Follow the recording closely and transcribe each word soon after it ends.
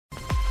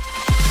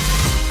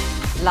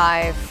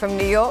Live from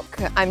New York,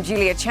 I'm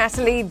Julia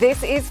Chatterley.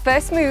 This is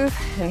First Move,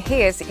 and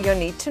here's your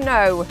need to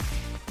know.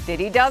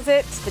 Didi does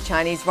it. The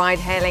Chinese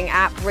ride-hailing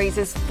app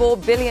raises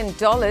 $4 billion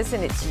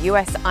in its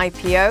US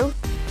IPO.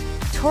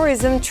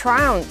 Tourism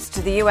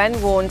trounced. The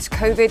UN warns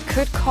COVID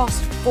could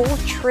cost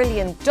 $4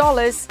 trillion.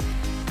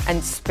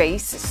 And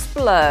space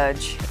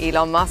splurge.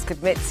 Elon Musk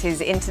admits his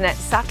internet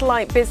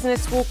satellite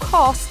business will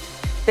cost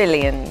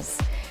billions.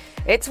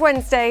 It's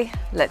Wednesday.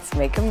 Let's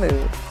make a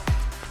move.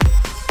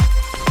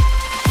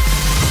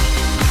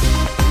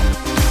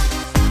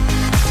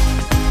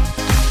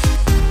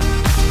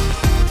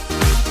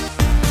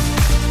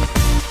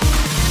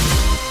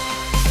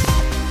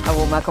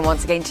 Welcome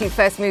once again to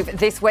First Move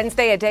this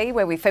Wednesday, a day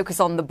where we focus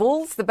on the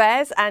Bulls, the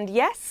Bears, and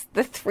yes,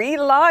 the three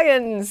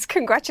Lions.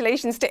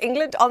 Congratulations to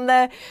England on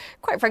their,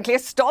 quite frankly,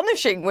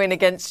 astonishing win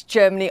against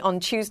Germany on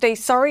Tuesday.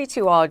 Sorry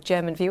to our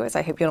German viewers.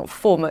 I hope you're not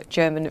former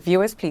German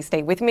viewers. Please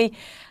stay with me.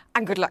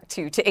 And good luck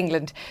to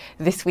England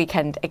this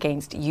weekend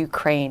against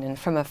Ukraine. And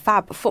from a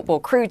fab football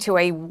crew to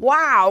a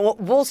wow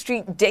Wall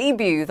Street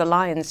debut, the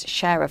Lions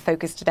share a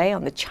focus today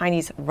on the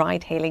Chinese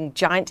ride-hailing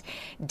giant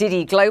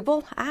Didi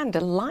Global, and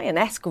a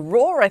lion-esque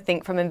roar, I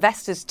think, from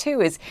investors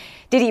too, as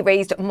Didi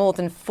raised more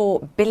than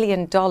 $4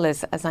 billion.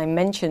 As I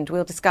mentioned,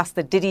 we'll discuss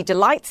the Didi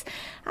delights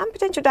and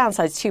potential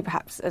downsides too,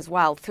 perhaps, as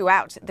well,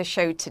 throughout the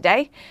show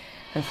today.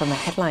 And from a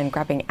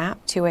headline-grabbing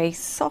app to a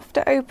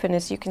softer open,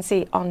 as you can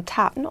see on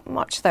tap. Not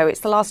much, though. It's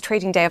the last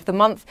trading day of the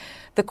month,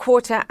 the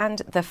quarter and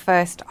the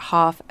first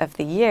half of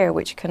the year,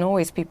 which can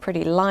always be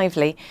pretty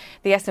lively.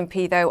 The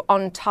S&P, though,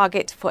 on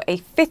target for a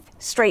fifth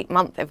straight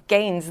month of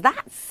gains.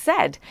 That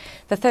said,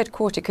 the third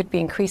quarter could be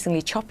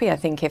increasingly choppy, I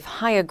think, if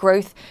higher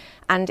growth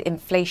and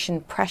inflation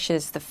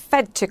pressures the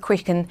Fed to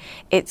quicken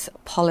its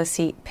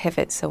policy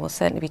pivot. So we'll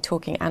certainly be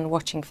talking and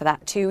watching for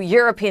that too.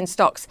 European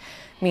stocks,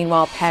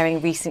 meanwhile, pairing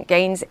recent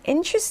gains.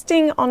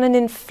 Interesting on an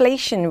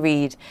inflation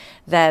read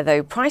there,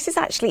 though. Prices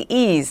actually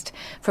eased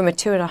from a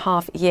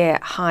 2.5-year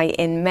high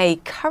in May,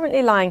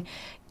 currently lying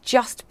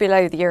just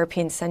below the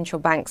European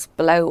Central Bank's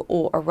below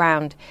or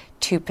around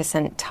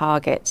 2%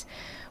 target.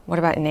 What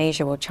about in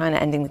Asia? Well, China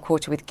ending the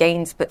quarter with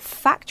gains, but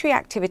factory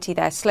activity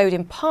there slowed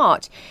in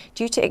part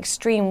due to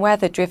extreme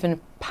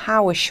weather-driven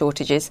power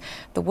shortages,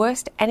 the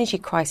worst energy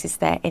crisis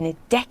there in a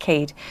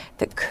decade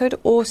that could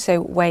also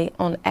weigh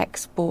on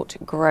export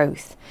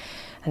growth.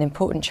 An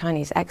important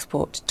Chinese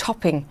export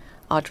topping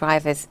our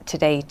drivers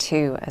today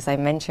too. As I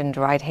mentioned,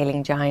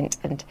 ride-hailing giant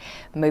and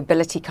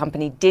mobility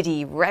company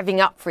Didi revving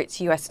up for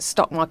its US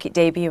stock market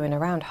debut in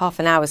around half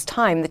an hour's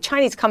time. The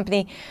Chinese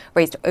company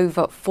raised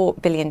over $4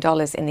 billion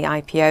in the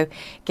IPO,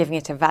 giving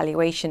it a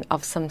valuation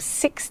of some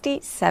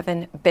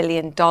 $67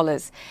 billion.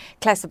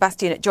 Claire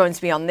Sebastian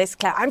joins me on this.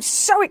 Claire, I'm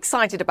so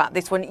excited about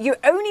this one. You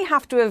only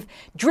have to have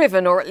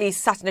driven, or at least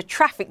sat in a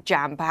traffic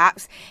jam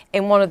perhaps,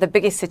 in one of the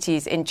biggest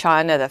cities in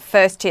China, the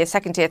first tier,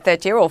 second tier,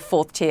 third tier, or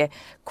fourth tier,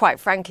 quite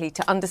frankly,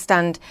 to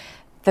understand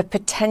the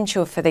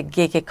potential for the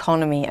gig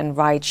economy and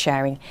ride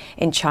sharing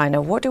in China.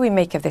 What do we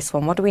make of this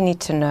one? What do we need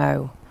to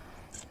know?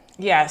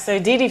 Yeah, so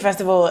Didi, first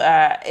of all,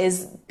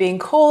 is being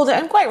called,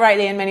 and quite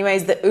rightly in many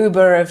ways, the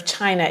Uber of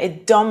China.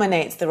 It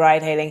dominates the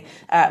ride-hailing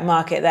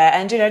market there.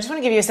 And, Julia, I just want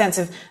to give you a sense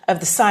of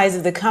the size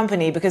of the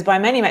company, because by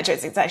many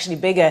metrics, it's actually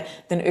bigger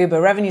than Uber.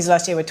 Revenues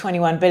last year were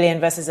 21 billion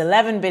versus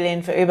 11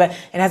 billion for Uber.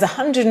 It has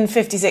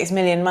 156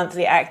 million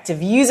monthly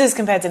active users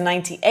compared to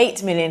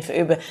 98 million for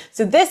Uber.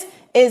 So this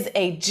is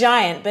a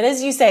giant, but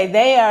as you say,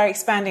 they are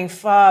expanding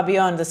far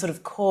beyond the sort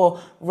of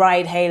core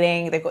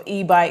ride-hailing. They've got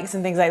e-bikes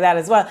and things like that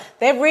as well.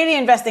 They're really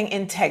investing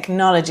in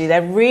technology.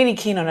 They're really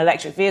keen on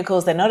electric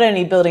vehicles. They're not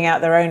only building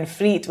out their own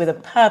fleet with a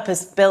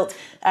purpose-built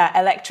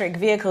electric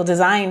vehicle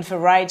designed for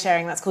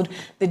ride-sharing. That's called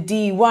the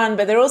D1,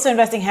 but they're also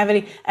investing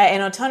heavily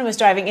in autonomous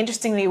driving.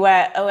 Interestingly,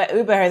 where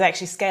Uber has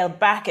actually scaled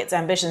back its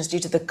ambitions due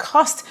to the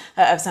cost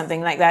of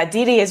something like that,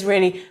 Didi is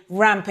really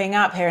ramping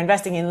up here,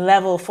 investing in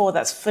level 4,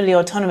 that's fully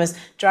autonomous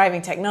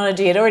driving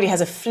technology. It already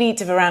has a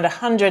fleet of around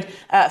 100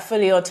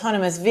 fully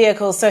autonomous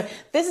vehicles. So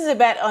this is a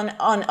bet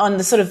on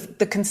the sort of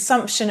the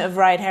consumption of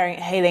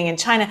ride-hailing in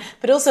China,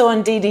 but also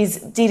on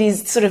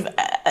Didi's sort of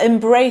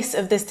embrace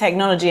of this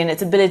technology and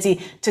its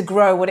ability to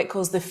grow what it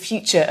calls the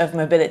future of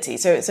mobility.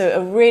 So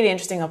a really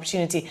interesting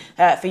opportunity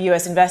for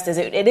US investors.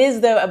 It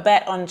is, though, a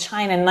bet on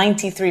China.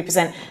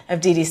 93%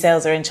 of Didi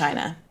sales are in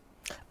China.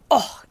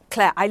 Oh,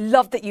 Claire, I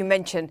love that you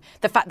mentioned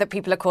the fact that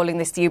people are calling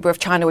this the Uber of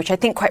China, which I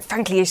think, quite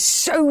frankly, is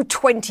so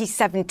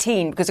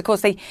 2017, because, of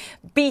course, they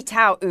beat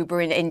out Uber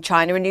in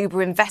China and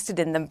Uber invested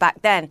in them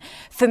back then.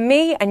 For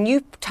me, and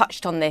you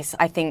touched on this,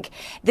 I think,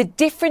 the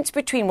difference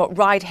between what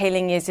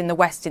ride-hailing is in the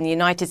West, in the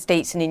United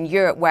States and in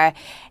Europe, where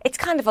it's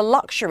kind of a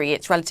luxury,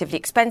 it's relatively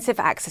expensive,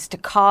 access to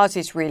cars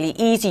is really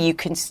easy, you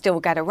can still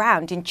get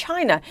around. In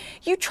China,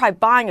 you try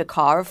buying a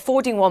car,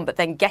 affording one, but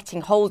then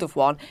getting hold of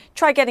one,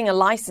 try getting a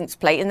license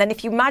plate, and then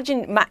if you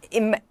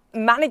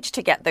manage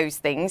to get those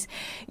things,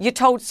 you're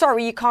told,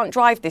 sorry, you can't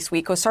drive this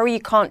week, or sorry, you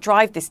can't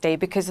drive this day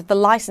because of the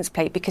license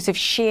plate, because of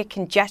sheer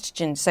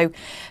congestion. So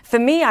for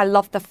me, I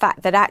love the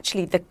fact that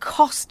actually the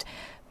cost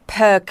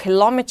per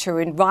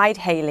kilometre in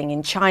ride-hailing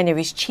in China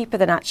is cheaper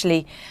than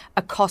actually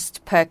a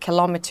cost per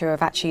kilometre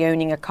of actually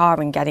owning a car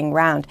and getting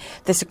round.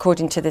 This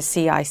according to the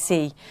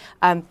CIC.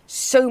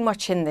 So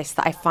much in this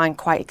that I find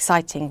quite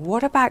exciting.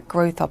 What about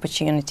growth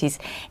opportunities?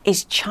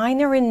 Is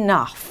China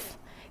enough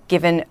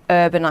given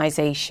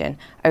urbanisation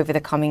over the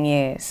coming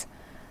years?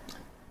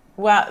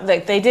 Well,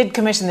 they did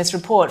commission this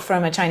report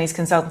from a Chinese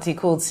consultancy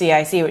called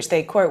CIC, which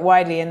they quote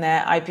widely in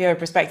their IPO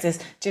prospectus,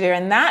 Julia,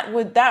 and that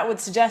would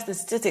suggest, the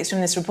statistics from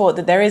this report,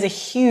 that there is a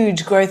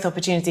huge growth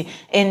opportunity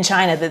in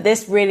China, that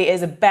this really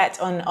is a bet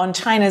on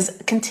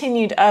China's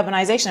continued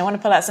urbanization. I want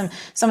to pull out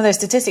some of those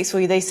statistics for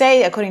you. They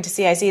say, according to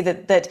CIC,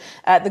 that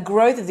the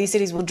growth of these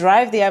cities will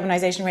drive the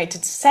urbanization rate to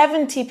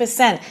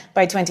 70%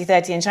 by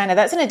 2030 in China.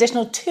 That's an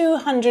additional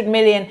 200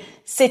 million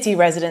city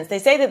residents. They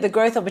say that the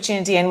growth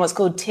opportunity in what's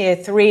called tier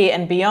 3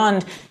 and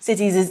beyond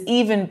cities is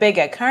even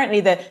bigger.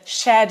 Currently, the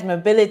shared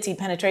mobility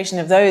penetration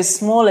of those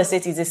smaller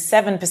cities is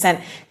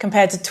 7%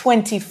 compared to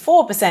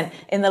 24%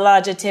 in the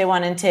larger tier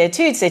 1 and tier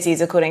 2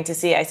 cities, according to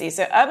CIC.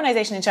 So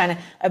urbanization in China,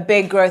 a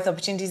big growth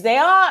opportunities. They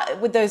are,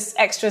 with those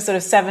extra sort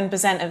of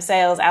 7% of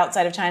sales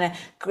outside of China,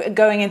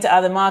 going into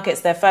other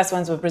markets. Their first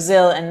ones were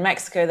Brazil and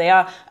Mexico. They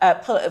are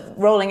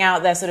rolling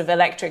out their sort of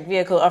electric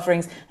vehicle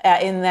offerings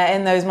in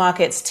those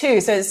markets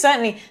too. So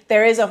certainly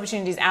there is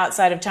opportunities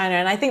outside of China,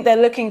 and I think they're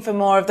looking for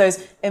more of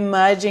those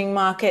emerging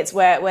markets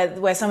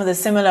where some of the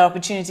similar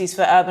opportunities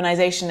for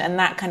urbanization and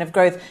that kind of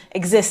growth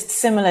exists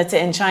similar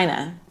to in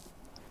China.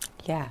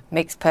 Yeah,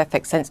 makes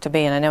perfect sense to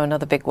me. And I know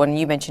another big one,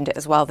 you mentioned it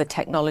as well, the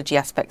technology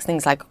aspects,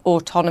 things like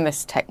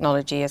autonomous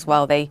technology as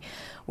well, they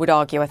would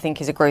argue, I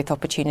think, is a growth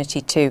opportunity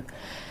too.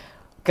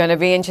 Going to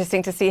be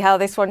interesting to see how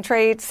this one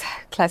trades.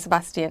 Claire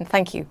Sebastian,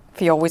 thank you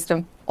for your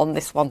wisdom on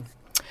this one.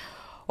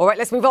 All right,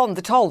 let's move on.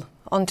 The toll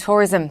on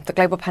tourism. The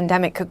global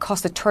pandemic could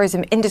cost the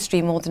tourism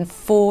industry more than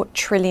 $4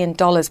 trillion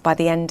by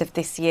the end of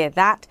this year.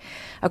 That,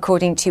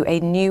 according to a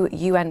new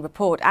UN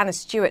report. Anna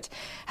Stewart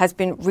has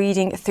been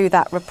reading through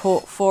that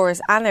report for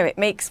us. Anna, it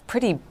makes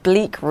pretty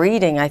bleak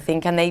reading, I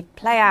think, and they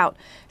play out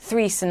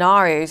 3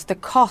 scenarios. The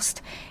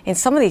cost in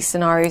some of these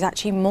scenarios is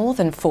actually more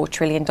than $4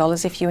 trillion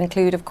if you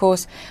include, of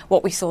course,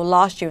 what we saw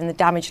last year and the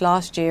damage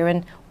last year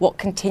and what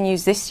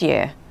continues this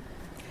year.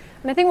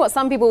 And I think what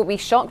some people will be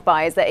shocked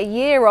by is that a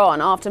year on,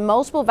 after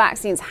multiple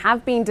vaccines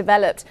have been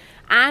developed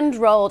and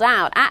rolled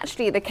out,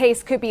 actually the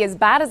case could be as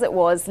bad as it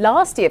was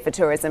last year for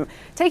tourism.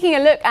 Taking a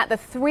look at the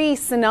 3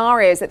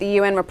 scenarios that the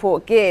UN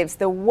report gives,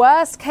 the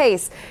worst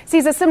case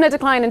sees a similar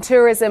decline in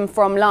tourism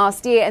from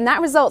last year, and that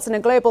results in a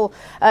global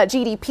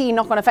GDP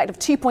knock-on effect of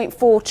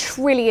 $2.4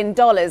 trillion.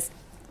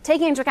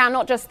 Taking into account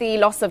not just the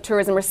loss of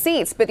tourism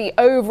receipts, but the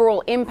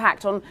overall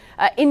impact on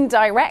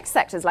indirect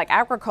sectors like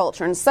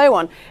agriculture and so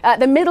on.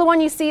 The middle one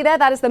you see there,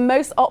 that is the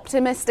most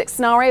optimistic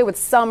scenario with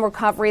some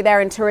recovery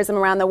there in tourism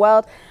around the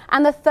world.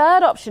 And the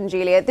third option,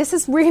 Julia, this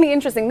is really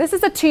interesting. This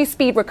is a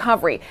 2-speed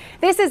recovery.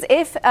 This is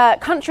if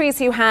countries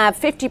who have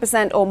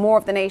 50% or more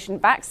of the nation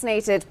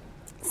vaccinated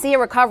see a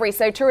recovery.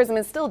 So tourism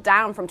is still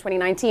down from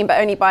 2019, but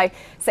only by,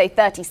 say,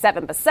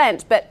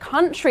 37%. But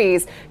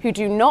countries who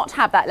do not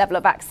have that level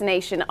of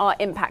vaccination are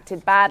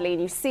impacted badly.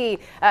 And you see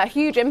a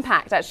huge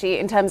impact, actually,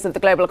 in terms of the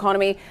global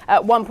economy,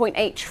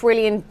 $1.8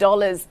 trillion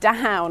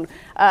down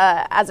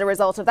as a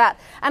result of that.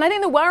 And I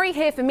think the worry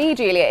here for me,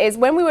 Julia, is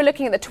when we were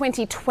looking at the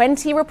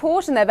 2020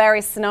 report and their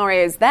various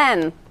scenarios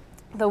then,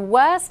 the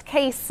worst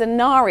case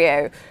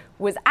scenario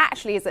was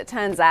actually, as it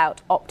turns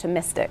out,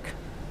 optimistic.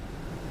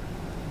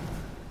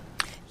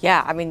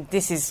 Yeah, I mean,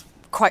 this is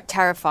quite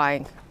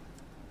terrifying,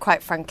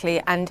 quite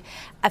frankly. And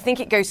I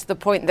think it goes to the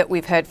point that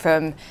we've heard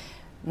from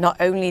not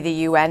only the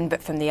UN,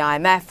 but from the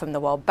IMF, from the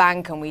World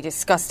Bank, and we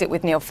discussed it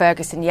with Neil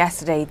Ferguson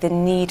yesterday, the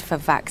need for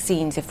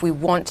vaccines. If we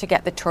want to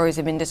get the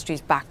tourism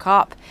industries back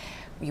up,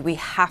 we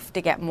have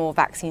to get more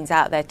vaccines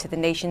out there to the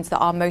nations that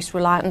are most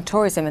reliant on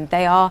tourism. And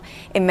they are,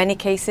 in many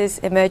cases,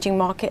 emerging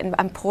market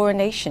and poorer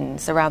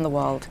nations around the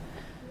world.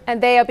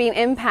 And they are being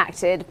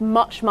impacted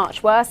much,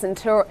 much worse in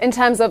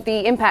terms of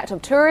the impact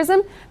of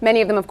tourism.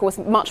 Many of them, of course,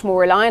 much more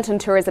reliant on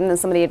tourism than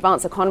some of the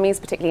advanced economies,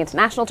 particularly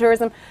international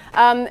tourism.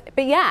 But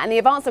yeah, and the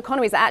advanced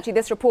economies that actually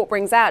this report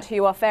brings out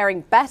who are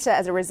faring better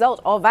as a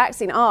result of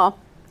vaccine are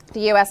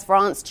the US,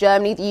 France,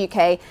 Germany, the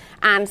UK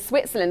and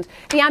Switzerland.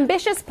 The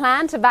ambitious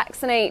plan to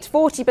vaccinate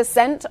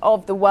 40%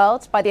 of the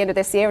world by the end of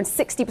this year and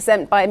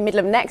 60% by the middle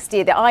of next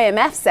year, the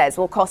IMF says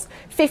will cost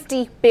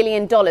 $50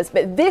 billion.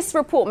 But this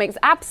report makes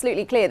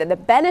absolutely clear that the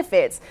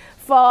benefits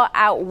far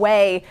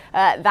outweigh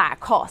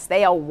that cost.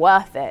 They are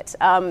worth it.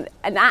 And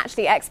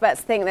actually experts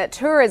think that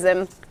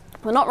tourism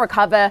will not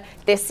recover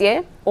this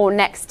year or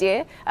next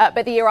year,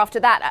 but the year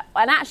after that.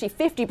 And actually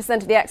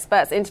 50% of the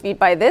experts interviewed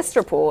by this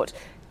report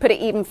put it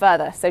even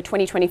further, so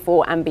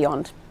 2024 and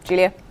beyond.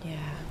 Julia? Yeah,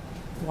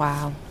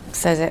 wow,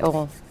 says it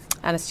all.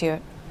 Anna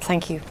Stewart,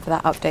 thank you for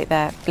that update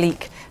there,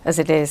 bleak as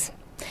it is.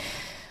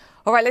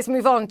 All right, let's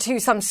move on to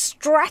some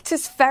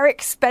stratospheric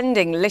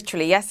spending,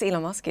 literally. Yes,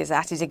 Elon Musk is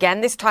at it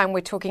again. This time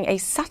we're talking a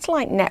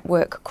satellite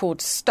network called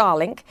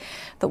Starlink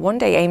that one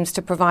day aims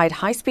to provide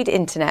high-speed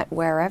internet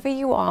wherever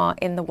you are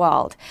in the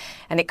world.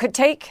 And it could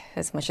take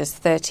as much as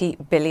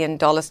 $30 billion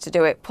to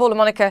do it. Paul and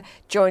Monica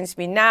joins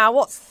me now.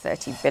 What's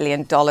 $30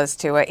 billion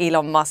to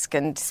Elon Musk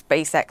and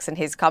SpaceX and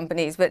his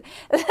companies? But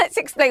let's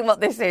explain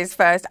what this is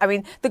first. I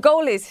mean, the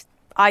goal is,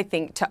 I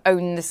think, to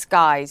own the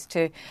skies,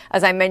 to,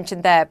 as I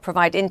mentioned there,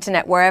 provide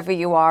internet wherever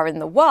you are in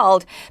the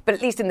world. But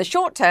at least in the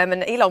short term,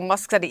 and Elon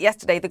Musk said it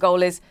yesterday, the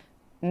goal is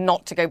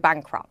not to go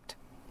bankrupt.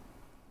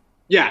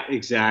 Yeah,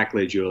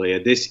 exactly,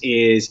 Julia. This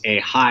is a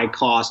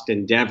high-cost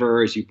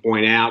endeavor, as you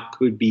point out,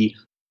 could be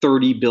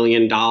 $30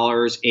 billion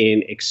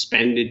in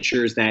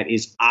expenditures. That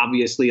is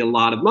obviously a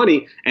lot of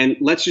money. And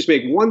let's just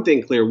make one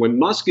thing clear. When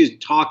Musk is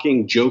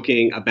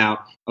joking about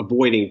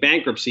avoiding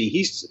bankruptcy,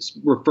 he's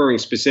referring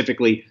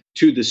specifically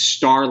to the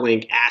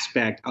Starlink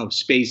aspect of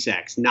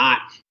SpaceX, not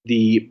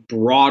the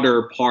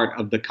broader part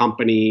of the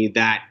company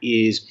that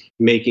is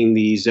making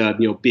these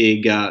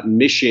big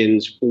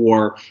missions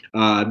for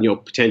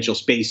potential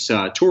space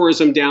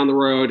tourism down the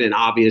road, and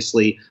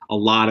obviously a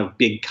lot of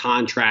big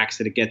contracts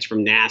that it gets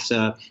from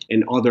NASA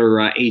and other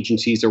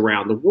agencies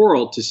around the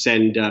world to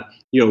send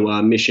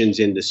missions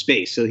into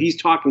space. So he's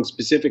talking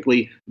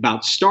specifically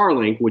about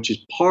Starlink, which is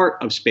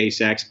part of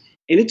SpaceX.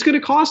 And it's going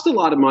to cost a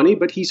lot of money,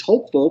 but he's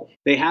hopeful.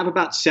 They have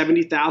about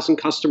 70,000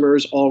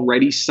 customers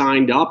already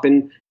signed up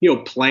and,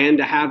 plan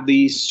to have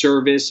the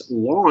service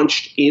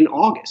launched in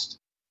August.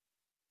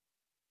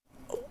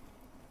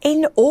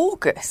 In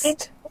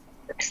August?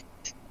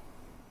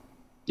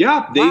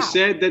 Yeah, they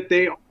said that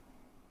they are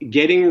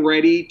getting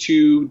ready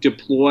to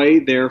deploy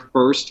their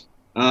first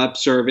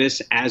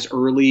service as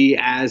early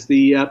as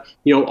the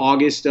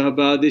August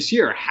of this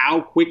year. How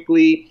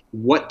quickly,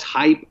 what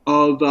type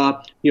of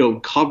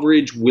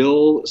coverage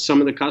will some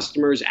of the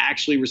customers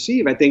actually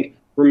receive, I think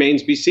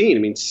remains to be seen. I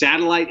mean,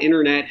 satellite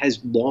internet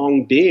has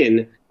long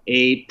been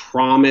a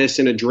promise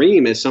and a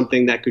dream as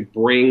something that could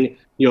bring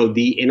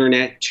the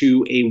internet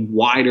to a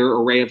wider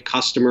array of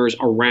customers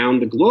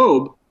around the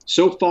globe.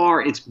 So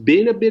far, it's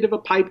been a bit of a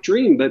pipe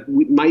dream, but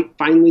we might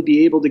finally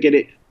be able to get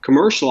it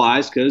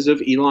commercialized because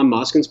of Elon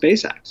Musk and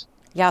SpaceX.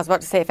 Yeah, I was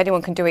about to say, if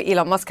anyone can do it,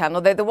 Elon Musk can.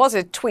 Although there was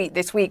a tweet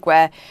this week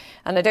where,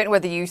 and I don't know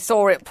whether you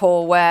saw it,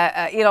 Paul, where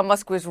Elon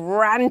Musk was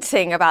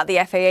ranting about the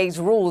FAA's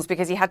rules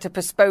because he had to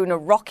postpone a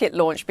rocket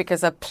launch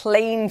because a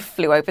plane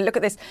flew over. Look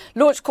at this.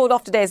 Launch called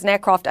off today as an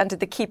aircraft entered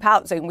the keep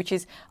out zone, which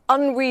is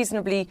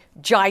unreasonably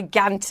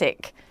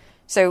gigantic.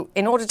 So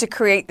in order to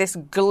create this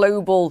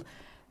global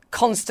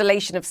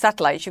constellation of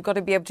satellites, you've got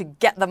to be able to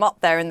get them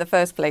up there in the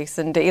first place.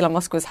 And Elon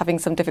Musk was having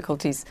some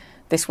difficulties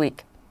this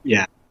week.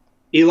 Yeah.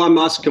 Elon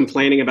Musk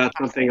complaining about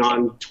something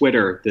on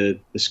Twitter. The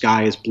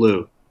sky is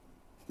blue.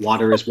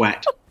 Water is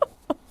wet.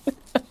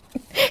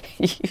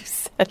 You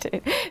said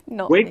it.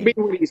 Not Wake me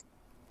when he's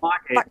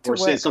back to or work.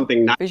 says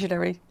something nice.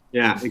 Visionary.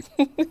 Yeah.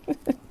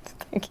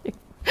 Thank you.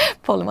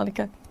 Paul and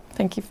Monica,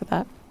 thank you for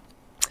that.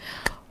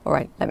 All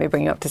right, let me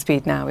bring you up to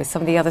speed now with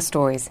some of the other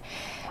stories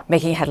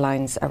making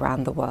headlines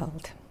around the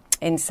world.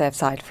 In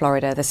Surfside,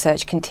 Florida, the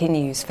search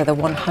continues for the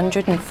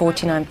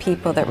 149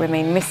 people that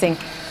remain missing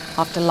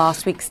after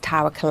last week's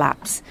tower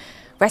collapse.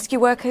 Rescue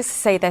workers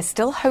say they're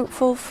still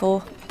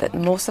hopeful that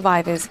more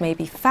survivors may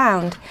be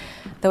found,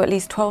 though at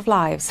least 12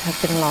 lives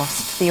have been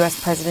lost. The US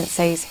president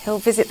says he'll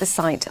visit the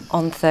site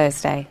on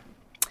Thursday.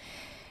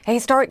 A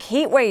historic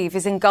heat wave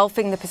is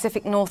engulfing the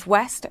Pacific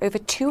Northwest. Over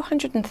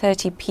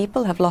 230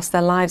 people have lost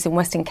their lives in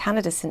Western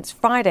Canada since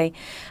Friday,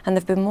 and there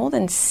have been more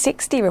than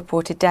 60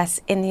 reported deaths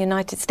in the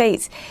United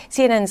States.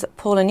 CNN's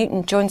Paula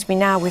Newton joins me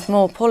now with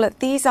more. Paula,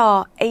 these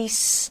are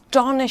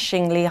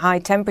astonishingly high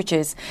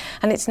temperatures,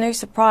 and it's no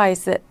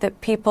surprise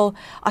that people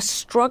are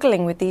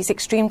struggling with these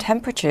extreme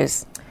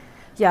temperatures.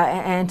 Yeah,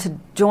 and to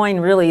join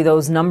really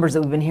those numbers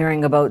that we've been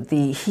hearing about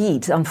the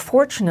heat,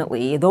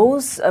 unfortunately,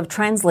 those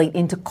translate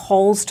into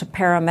calls to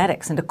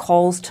paramedics and to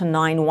calls to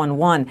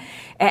 911.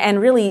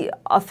 And really,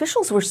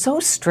 officials were so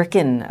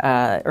stricken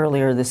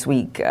earlier this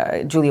week,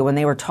 Julia, when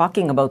they were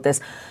talking about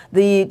this.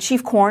 The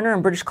chief coroner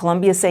in British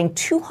Columbia is saying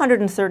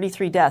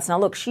 233 deaths. Now,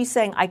 look, she's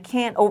saying I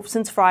can't,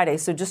 since Friday,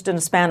 so just in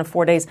a span of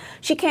 4 days,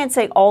 she can't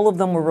say all of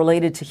them were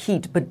related to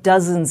heat, but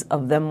dozens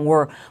of them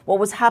were. What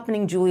was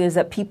happening, Julia, is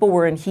that people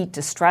were in heat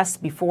distress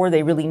before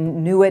they really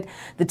knew it.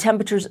 The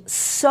temperature's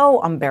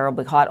so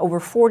unbearably hot, over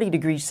 40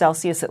 degrees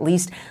Celsius at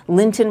least.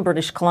 Linton,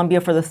 British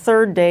Columbia, for the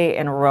third day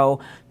in a row,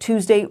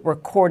 Tuesday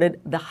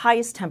recorded the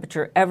highest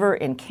temperature ever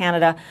in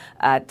Canada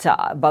at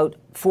about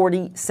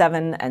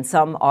 47 and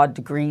some odd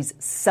degrees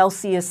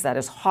Celsius. That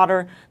is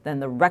hotter than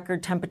the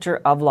record temperature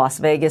of Las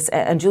Vegas.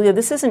 And Julia,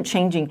 this isn't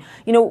changing.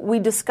 You know, we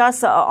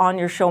discuss on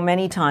your show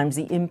many times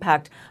the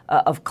impact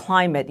of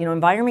climate. You know,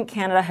 Environment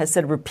Canada has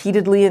said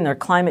repeatedly in their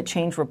climate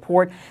change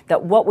report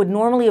that what would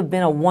normally have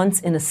been a once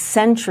in a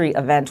century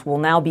event will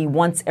now be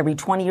once every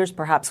 20 years,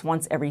 perhaps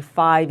once every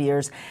 5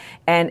 years.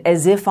 And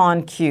as if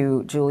on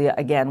cue, Julia,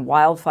 again,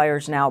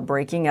 wildfires now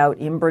breaking out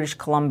in British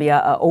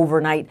Columbia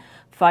overnight.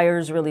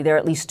 fires really there,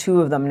 at least 2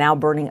 of them now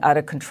burning out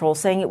of control,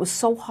 saying it was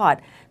so hot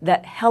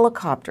that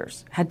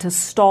helicopters had to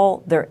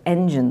stall their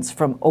engines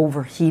from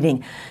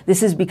overheating.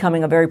 This is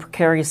becoming a very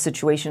precarious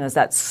situation as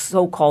that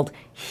so-called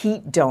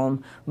heat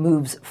dome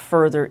moves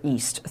further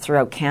east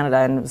throughout Canada,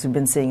 and as we've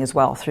been seeing as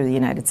well through the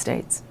United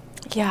States.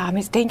 Yeah, I mean,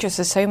 it's dangerous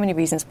for so many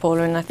reasons,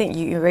 Paula, and I think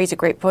you raise a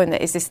great point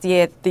that is this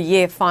the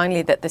year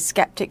finally that the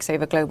skeptics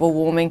over global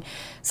warming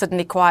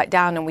suddenly quiet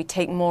down and we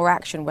take more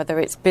action, whether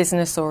it's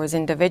business or as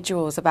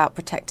individuals, about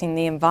protecting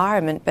the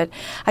environment. But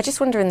I just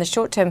wonder in the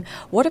short term,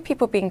 what are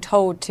people being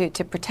told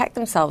to protect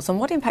themselves, and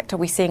what impact are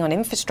we seeing on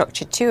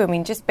infrastructure too? I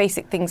mean, just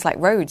basic things like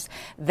roads.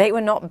 They were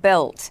not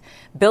built.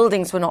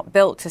 Buildings were not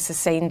built to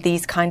sustain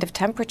these kind of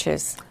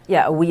temperatures.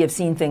 Yeah, we have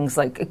seen things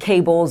like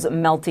cables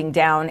melting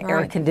down, Right.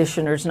 air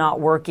conditioners not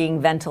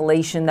working,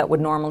 ventilation that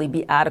would normally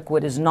be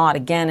adequate is not.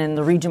 Again, in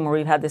the region where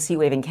we've had this heat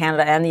wave in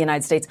Canada and the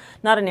United States,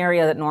 not an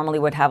area that normally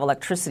would have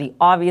electricity.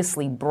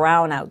 Obviously,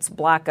 brownouts,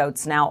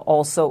 blackouts now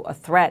also a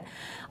threat.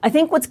 I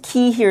think what's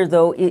key here,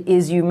 though,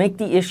 is you make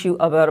the issue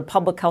about a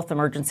public health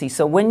emergency.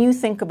 So when you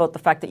think about the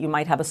fact that you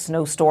might have a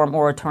snowstorm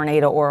or a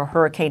tornado or a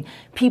hurricane,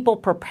 people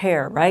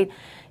prepare, right?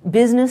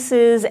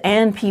 Businesses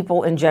and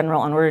people in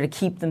general, in order to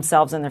keep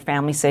themselves and their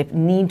families safe,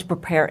 need to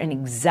prepare in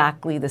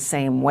exactly the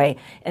same way.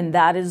 And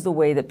that is the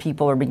way that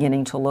people are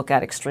beginning to look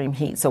at extreme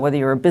heat. So whether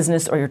you're a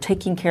business or you're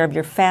taking care of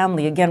your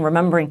family, again,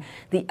 remembering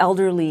the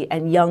elderly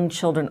and young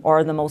children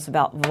are the most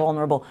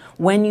vulnerable.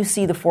 When you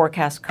see the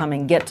forecast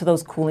coming, get to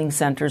those cooling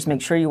centers,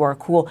 make sure you are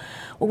cool.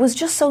 What was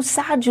just so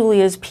sad,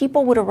 Julie, is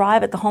people would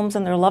arrive at the homes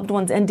of their loved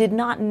ones and did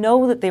not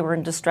know that they were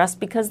in distress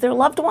because their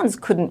loved ones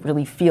couldn't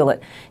really feel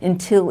it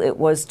until it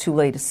was too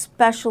late.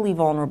 Especially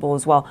vulnerable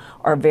as well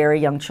are very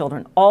young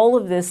children. All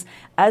of this,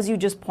 as you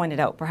just pointed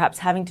out, perhaps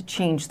having to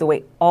change the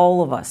way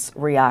all of us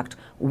react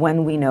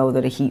when we know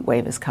that a heat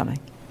wave is coming.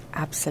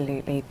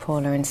 Absolutely,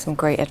 Paula, and some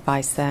great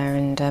advice there.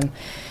 And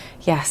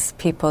yes,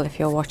 people, if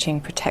you're watching,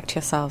 protect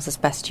yourselves as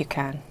best you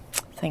can.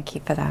 Thank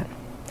you for that.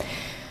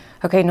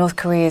 Okay, North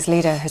Korea's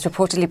leader has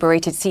reportedly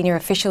berated senior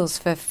officials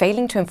for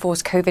failing to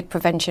enforce COVID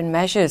prevention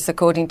measures.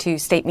 According to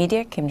state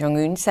media, Kim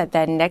Jong-un said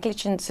their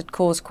negligence had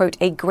caused, quote,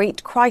 a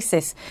great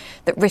crisis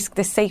that risked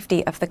the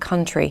safety of the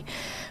country.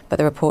 But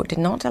the report did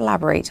not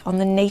elaborate on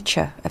the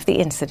nature of the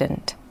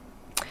incident.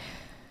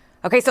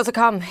 Okay, still to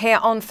come here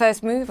on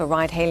First Move, a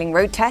ride-hailing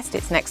road test.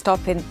 It's next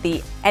stop in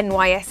the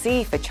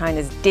NYSE for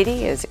China's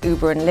Didi as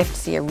Uber and Lyft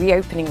see a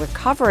reopening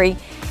recovery.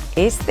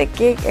 Is the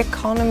gig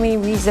economy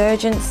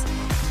resurgence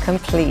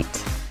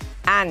complete?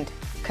 And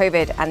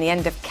COVID and the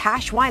end of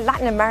cash. Why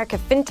Latin America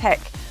fintech,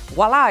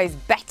 voila, is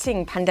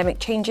betting pandemic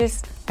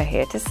changes are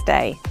here to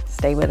stay.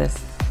 Stay with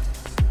us.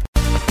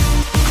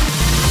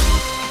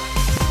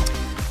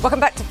 Welcome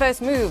back to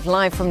First Move,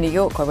 live from New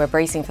York, where we're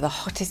bracing for the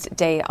hottest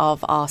day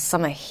of our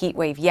summer heat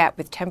wave yet,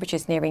 with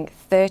temperatures nearing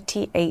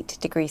 38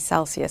 degrees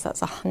Celsius.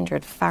 That's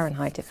 100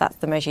 Fahrenheit, if that's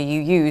the measure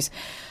you use.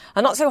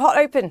 A not so hot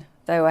open,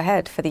 though,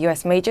 ahead for the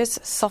US majors.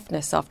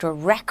 Softness after a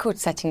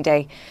record-setting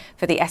day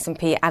for the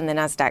S&P and the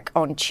Nasdaq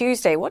on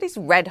Tuesday. What is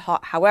red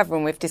hot, however,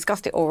 and we've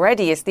discussed it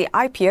already, is the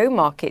IPO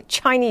market.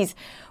 Chinese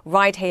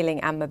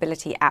ride-hailing and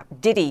mobility app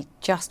Didi,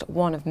 just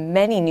one of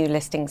many new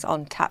listings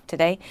on tap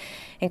today,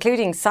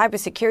 including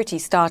cybersecurity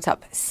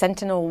startup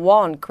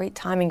SentinelOne. Great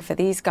timing for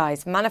these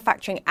guys.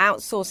 Manufacturing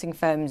outsourcing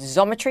firm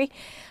Xometry,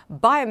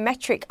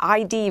 biometric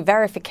ID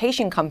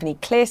verification company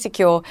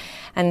ClearSecure,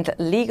 and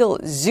Legal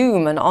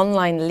Zoom, an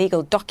online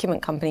legal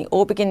document company,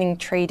 all beginning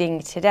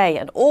trading today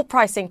and all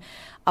pricing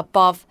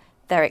above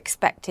their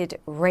expected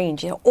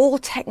range. All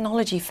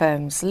technology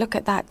firms. Look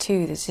at that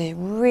too. There's a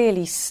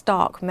really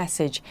stark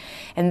message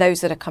in those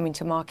that are coming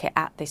to market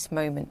at this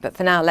moment. But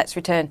for now, let's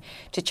return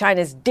to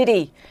China's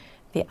Didi.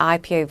 The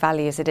IPO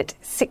value is at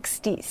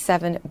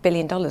 $67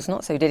 billion,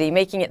 not so Didi,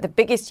 making it the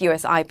biggest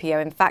US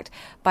IPO, in fact,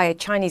 by a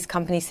Chinese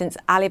company since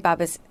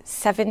Alibaba's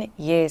 7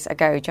 years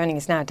ago. Joining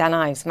us now, Dan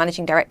Ives,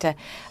 Managing Director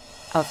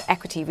of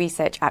Equity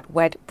Research at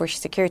Wedbush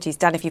Securities.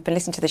 Dan, if you've been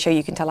listening to the show,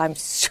 you can tell I'm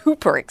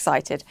super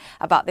excited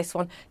about this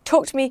one.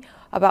 Talk to me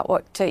about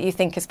what you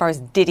think as far as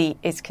Didi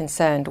is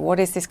concerned.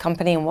 What is this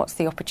company and what's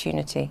the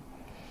opportunity?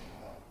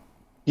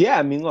 Yeah,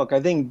 I mean, look,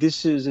 I think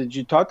this is, as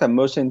you talked about,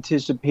 most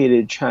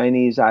anticipated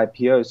Chinese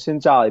IPO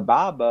since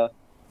Alibaba,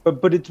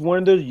 but it's one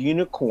of those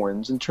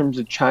unicorns in terms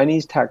of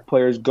Chinese tech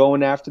players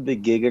going after the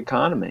gig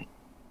economy.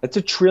 That's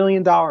 $1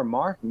 trillion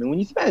market. I mean, when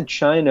you think about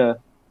China,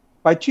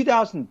 by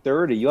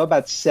 2030, you'll have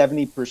about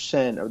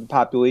 70% of the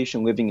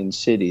population living in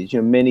cities.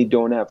 You know, many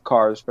don't have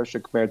cars,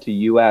 especially compared to the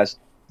U.S.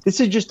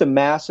 This is just a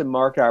massive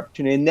market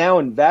opportunity. And now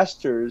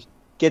investors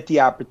get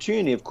the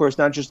opportunity, of course,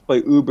 not just to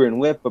play Uber and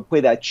Lyft, but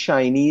play that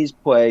Chinese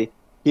play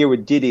here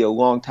with Didi, a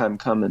long time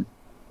coming.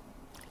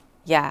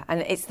 Yeah, and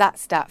it's that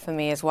stat for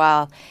me as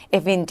well.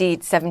 If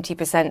indeed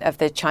 70% of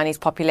the Chinese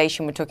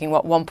population, we're talking,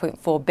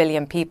 1.4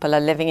 billion people are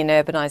living in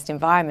urbanized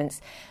environments,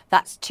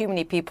 that's too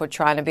many people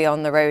trying to be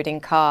on the road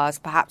in cars.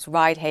 Perhaps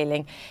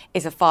ride-hailing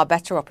is a far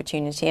better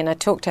opportunity. And I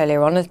talked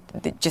earlier on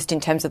just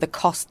in terms of the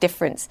cost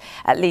difference,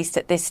 at least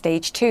at this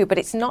stage too. But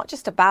it's not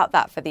just about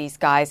that for these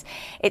guys.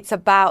 It's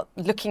about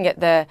looking at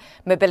the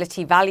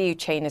mobility value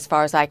chain as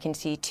far as I can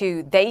see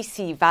too. They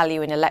see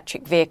value in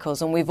electric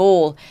vehicles, and we've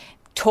all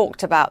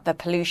talked about the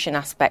pollution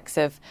aspects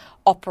of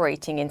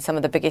operating in some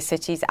of the biggest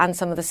cities and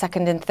some of the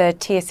second and third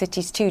tier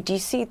cities too. Do you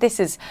see this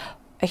as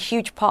a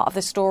huge part of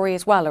the story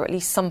as well, or at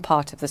least some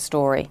part of the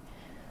story?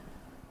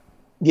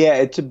 Yeah,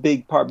 it's a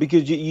big part,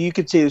 because you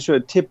could say the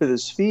sort of tip of the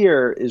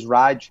sphere is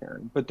ride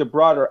sharing, but the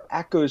broader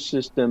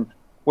ecosystem,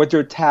 what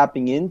they're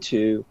tapping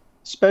into,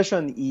 especially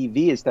on the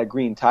EV, is that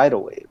green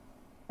tidal wave.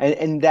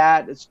 And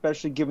that,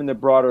 especially given the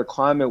broader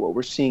climate, what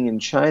we're seeing in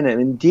China, I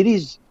mean,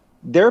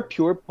 they're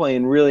pure play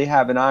and really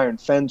have an iron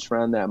fence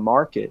around that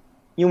market.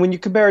 You know, when you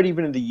compare it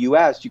even to the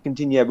US, you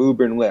continue to have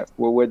Uber and Lyft,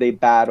 where they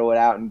battle it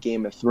out in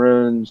Game of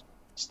Thrones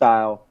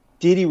style.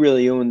 Didi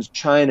really owns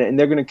China, and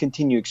they're going to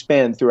continue to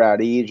expand throughout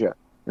Asia.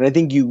 And I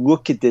think you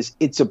look at this,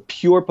 it's a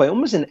pure play,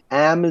 almost an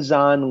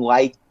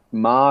Amazon-like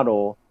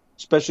model,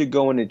 especially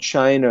going to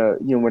China,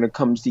 you know, when it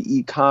comes to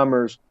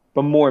e-commerce,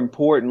 but more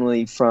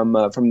importantly from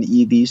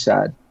the EV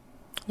side.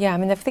 Yeah, I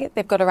mean, I think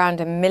they've got around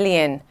 1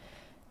 million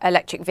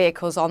electric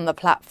vehicles on the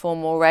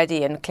platform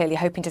already, and clearly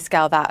hoping to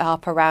scale that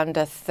up around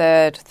a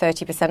third,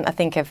 30%, I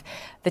think, of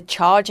the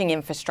charging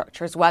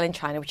infrastructure as well in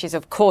China, which is,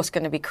 of course,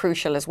 going to be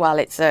crucial as well.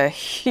 It's a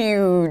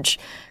huge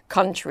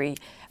country,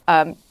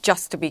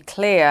 just to be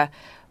clear.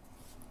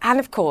 And,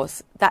 of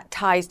course, that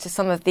ties to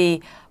some of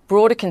the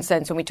broader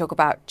concerns when we talk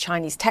about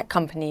Chinese tech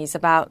companies,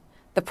 about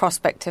the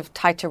prospect of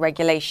tighter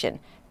regulation.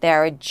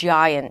 They're a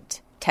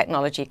giant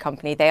technology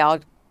company. They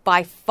are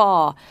by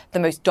far the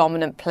most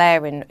dominant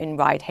player in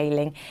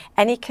ride-hailing.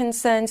 Any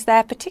concerns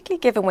there, particularly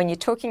given when you're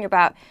talking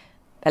about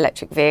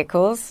electric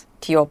vehicles,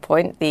 to your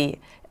point, the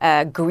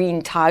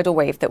green tidal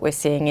wave that we're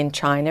seeing in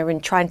China,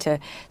 and trying to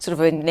sort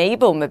of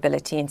enable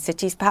mobility in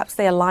cities? Perhaps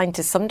they align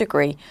to some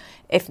degree,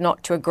 if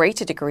not to a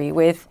greater degree,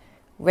 with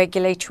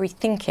regulatory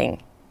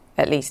thinking,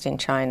 at least in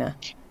China.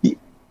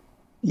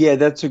 Yeah,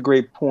 that's a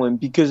great point,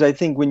 because I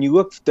think when you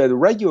look at the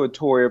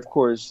regulatory, of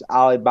course,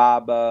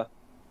 Alibaba,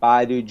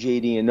 Baidu,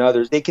 JD, and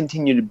others, they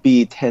continue to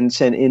be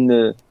Tencent in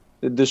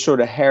the sort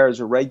of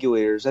hairs of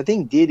regulators. I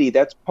think Didi,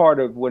 that's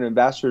part of what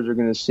investors are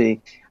going to see.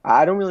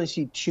 I don't really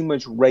see too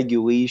much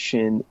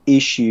regulation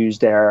issues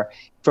there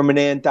from an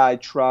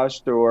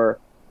antitrust or,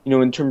 you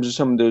know, in terms of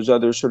some of those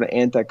other sort of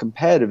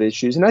anti-competitive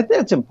issues. And I think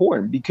that's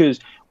important,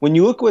 because when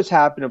you look at what's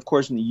happened, of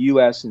course, in the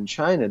U.S. and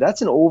China,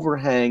 that's an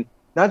overhang,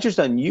 not just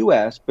on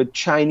U.S., but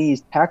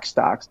Chinese tech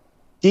stocks.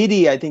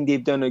 Didi, I think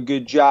they've done a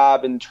good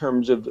job in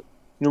terms of,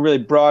 you know, really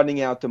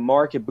broadening out the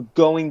market, but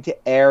going to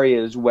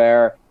areas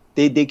where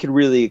they could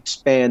really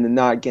expand and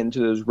not get into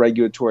those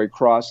regulatory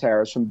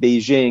crosshairs from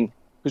Beijing,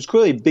 because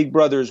clearly Big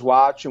Brother is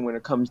watching when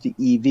it comes to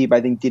EV, but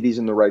I think Didi's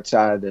on the right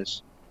side of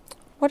this.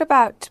 What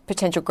about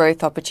potential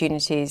growth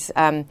opportunities?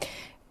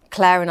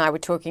 Claire and I were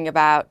talking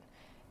about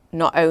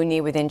not only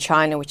within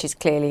China, which is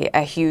clearly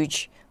a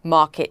huge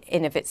market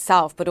in of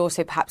itself, but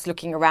also perhaps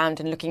looking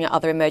around and looking at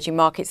other emerging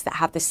markets that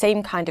have the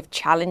same kind of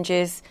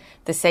challenges,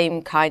 the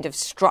same kind of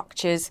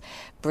structures.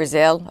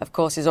 Brazil, of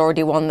course, is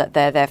already one that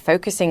they're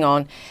focusing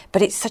on,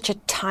 but it's such a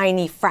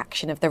tiny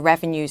fraction of the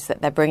revenues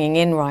that they're bringing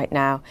in right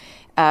now.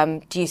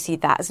 Do you see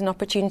that as an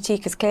opportunity?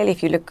 Because clearly,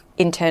 if you look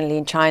internally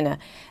in China,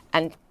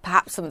 and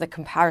perhaps some of the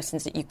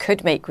comparisons that you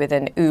could make with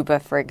an Uber,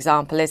 for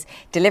example, is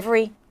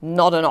delivery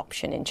not an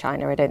option in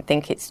China. I don't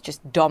think it's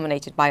just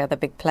dominated by other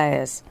big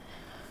players.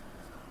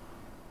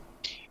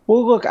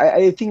 Well, look,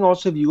 I think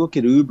also if you look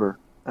at Uber,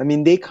 I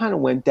mean, they kind of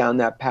went down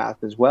that path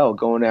as well,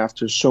 going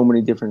after so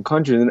many different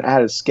countries, and had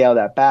to scale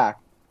that back.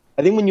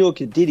 I think when you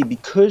look at Didi,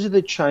 because of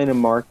the China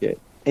market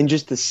and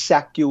just the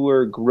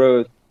secular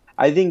growth,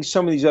 I think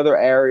some of these other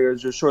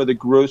areas are sort of the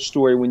growth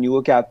story when you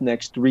look out the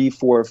next 3,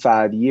 4, or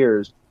 5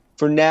 years.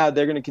 For now,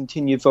 they're going to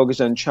continue to focus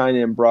on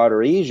China and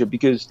broader Asia,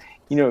 because,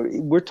 you know,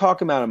 we're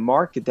talking about a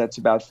market that's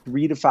about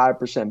 3 to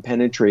 5%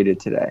 penetrated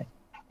today.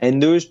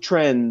 And those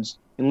trends,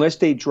 unless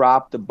they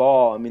drop the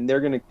ball, I mean,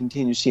 they're going to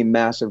continue to see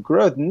massive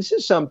growth. And this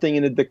is something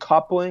in the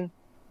decoupling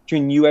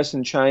between U.S.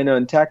 and China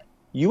and tech.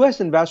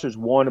 U.S. investors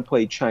want to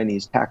play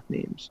Chinese tech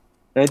names.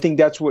 And I think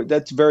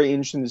that's very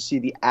interesting to see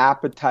the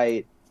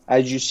appetite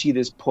as you see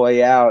this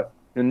play out,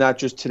 and not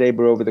just today,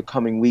 but over the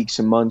coming weeks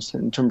and months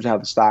in terms of how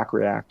the stock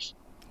reacts.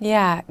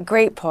 Yeah,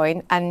 great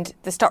point. And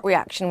the stock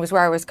reaction was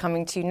where I was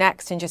coming to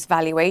next, and just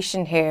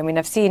valuation here. I mean,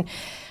 I've seen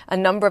a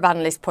number of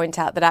analysts point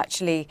out that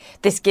actually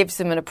this gives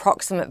them an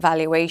approximate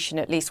valuation,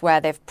 at least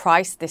where they've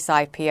priced this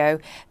IPO,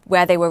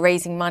 where they were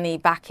raising money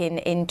back in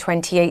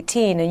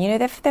 2018. And, you know,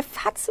 they've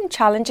had some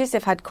challenges.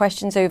 They've had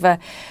questions over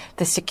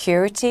the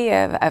security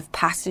of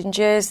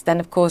passengers. Then,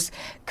 of course,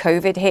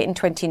 COVID hit in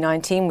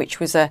 2019, which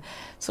was a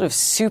sort of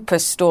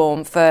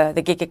superstorm for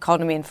the gig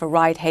economy and for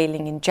ride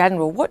hailing in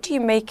general. What do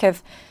you make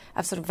of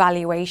of sort of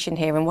valuation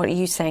here, and what are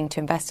you saying to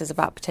investors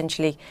about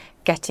potentially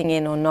getting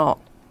in or not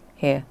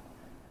here?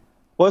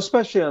 Well,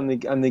 especially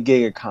on the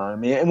gig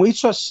economy. And we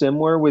saw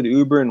similar with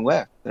Uber and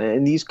Lyft.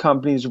 And these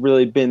companies have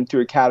really been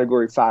through a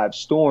Category 5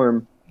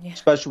 storm,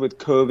 especially with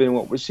COVID and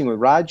what we're seeing with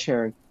ride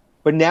sharing.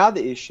 But now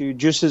the issue,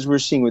 just as we're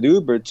seeing with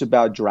Uber, it's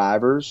about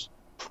drivers,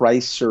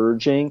 price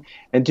surging,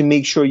 and to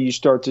make sure you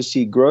start to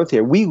see growth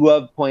here. We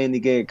love playing the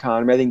gig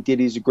economy. I think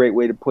Didi is a great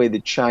way to play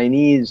the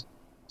Chinese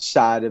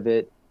side of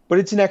it. But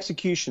it's an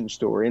execution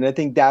story. And I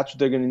think that's what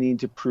they're going to need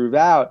to prove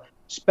out,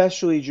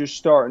 especially as you're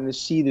starting to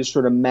see this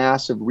sort of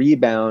massive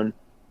rebound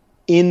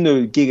in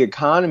the gig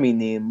economy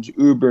names,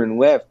 Uber and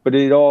Lyft, but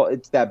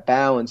it's that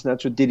balance, and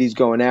that's what Didi's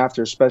going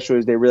after, especially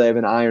as they really have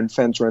an iron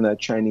fence around that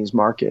Chinese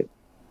market.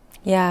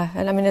 Yeah,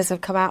 and I mean, as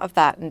they've come out of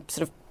that and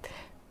sort of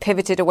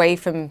pivoted away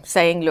from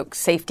saying, look,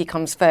 safety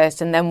comes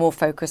first and then we'll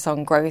focus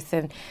on growth,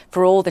 and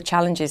for all the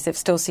challenges, they've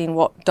still seen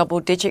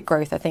double-digit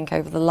growth, I think,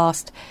 over the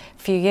last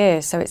few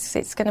years. So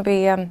it's going to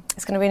be an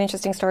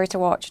interesting story to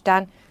watch.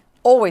 Dan,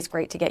 always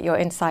great to get your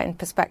insight and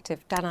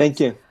perspective. Dan, thank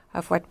you.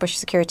 Of Wedbush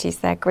Securities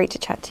there. Great to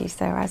chat to you,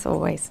 sir, as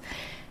always.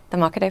 The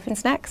market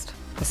opens next.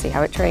 We'll see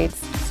how it trades.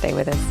 Stay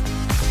with us.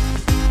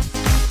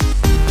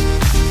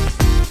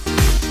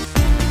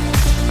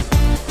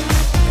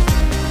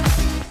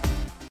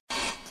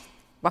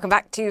 Welcome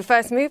back to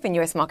First Move, and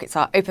US markets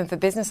are open for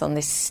business on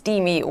this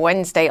steamy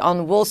Wednesday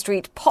on Wall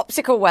Street.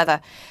 Popsicle weather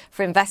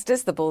for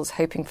investors. The bulls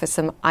hoping for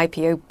some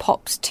IPO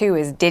pops too,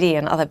 as Didi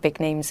and other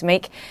big names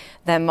make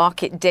their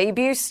market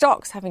debut.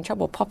 Stocks having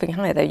trouble popping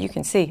higher, though, you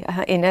can see,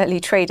 in early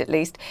trade at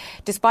least,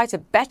 despite a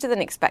better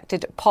than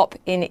expected pop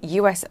in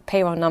US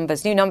payroll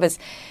numbers. New numbers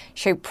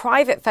show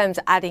private firms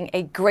adding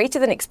a greater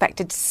than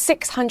expected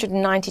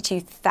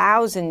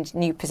 692,000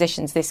 new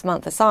positions this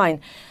month, a sign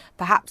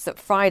perhaps that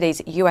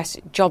Friday's US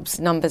jobs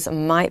numbers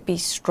might be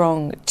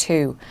strong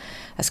too.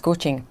 A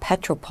scorching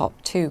petrol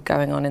pop too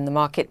going on in the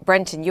market.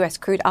 Brent and US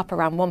crude up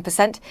around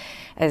 1%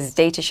 as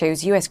data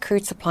shows US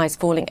crude supplies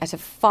falling at a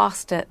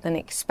faster than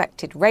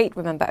expected rate.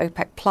 Remember,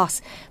 OPEC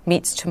Plus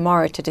meets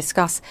tomorrow to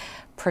discuss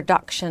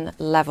production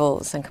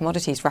levels, and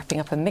commodities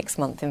wrapping up a mixed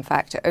month, in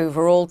fact.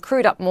 Overall,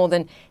 crude up more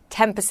than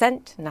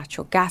 10%,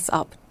 natural gas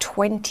up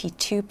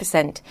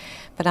 22%,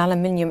 but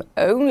aluminium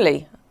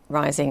only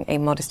rising a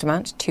modest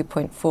amount,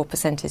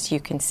 2.4%, as you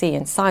can see,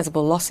 and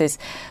sizable losses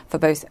for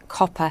both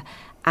copper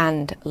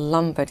and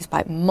lumber,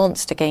 despite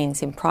monster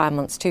gains in prior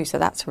months too. So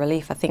that's a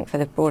relief, I think, for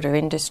the broader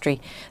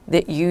industry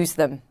that use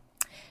them.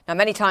 Now,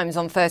 many times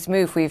on First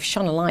Move, we've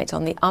shone a light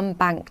on the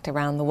unbanked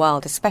around the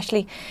world,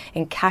 especially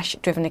in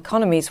cash-driven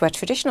economies where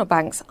traditional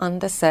banks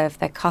underserve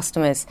their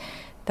customers.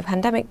 The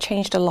pandemic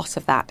changed a lot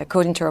of that.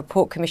 According to a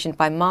report commissioned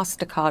by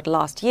MasterCard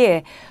last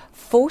year,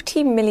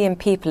 40 million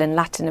people in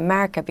Latin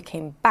America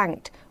became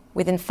banked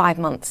within 5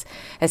 months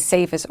as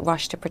savers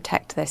rush to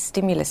protect their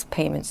stimulus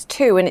payments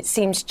too. And it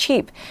seems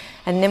cheap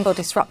and nimble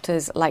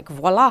disruptors like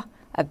Voila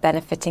are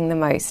benefiting the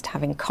most.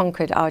 Having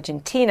conquered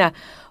Argentina,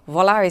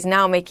 Voila is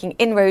now making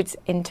inroads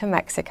into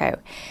Mexico.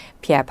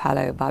 Pier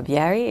Paolo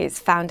Barbieri is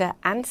founder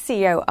and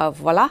CEO of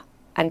Voila,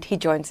 and he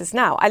joins us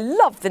now. I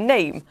love the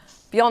name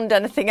beyond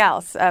anything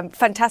else.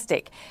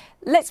 Fantastic.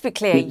 Let's be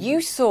clear, you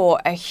saw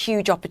a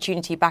huge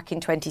opportunity back in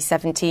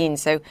 2017,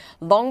 so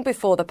long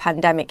before the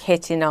pandemic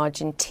hit in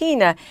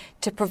Argentina,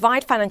 to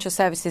provide financial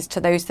services to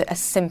those that are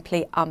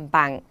simply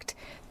unbanked.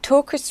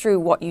 Talk us through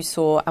what you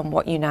saw and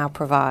what you now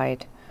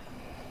provide.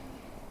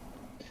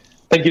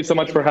 Thank you so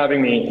much for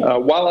having me.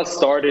 Walla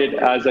started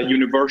as a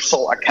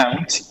universal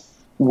account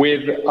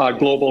with a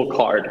global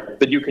card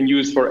that you can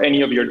use for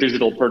any of your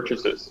digital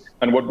purchases.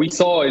 And what we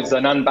saw is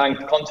an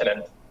unbanked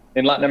continent.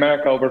 In Latin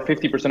America, over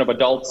 50% of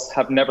adults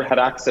have never had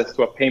access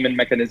to a payment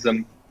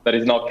mechanism that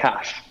is not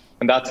cash.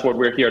 And that's what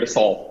we're here to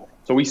solve.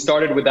 So we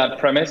started with that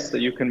premise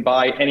that you can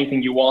buy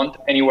anything you want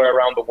anywhere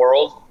around the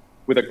world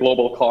with a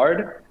global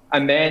card.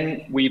 And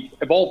then we've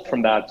evolved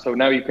from that. So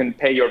now you can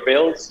pay your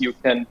bills, you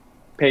can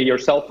pay your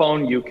cell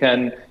phone, you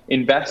can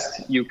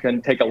invest, you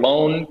can take a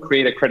loan,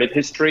 create a credit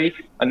history.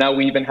 And now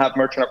we even have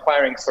merchant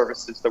acquiring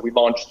services that we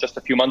launched just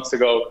a few months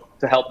ago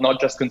to help not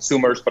just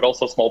consumers, but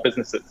also small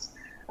businesses.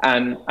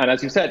 And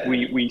as you said,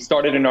 we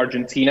started in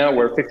Argentina,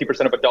 where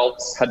 50% of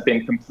adults had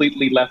been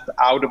completely left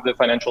out of the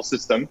financial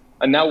system.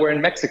 And now we're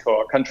in Mexico,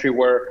 a country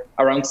where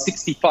around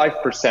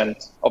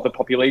 65% of the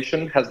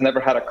population has never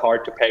had a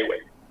card to pay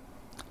with.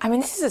 I mean,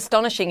 this is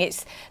astonishing.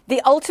 It's the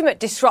ultimate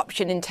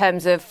disruption in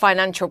terms of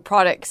financial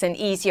products and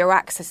easier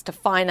access to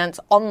finance,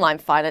 online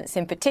finance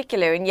in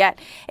particular. And yet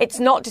it's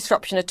not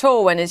disruption at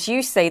all when, as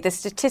you say, the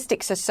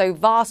statistics are so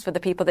vast for the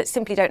people that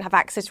simply don't have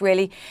access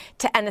really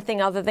to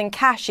anything other than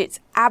cash. It's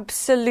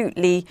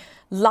absolutely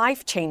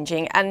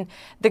life-changing. And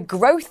the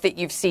growth that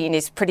you've seen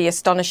is pretty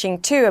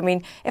astonishing too. I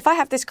mean, if I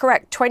have this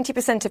correct,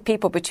 20% of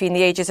people between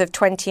the ages of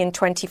 20 and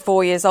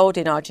 24 years old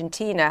in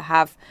Argentina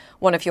have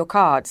one of your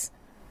cards.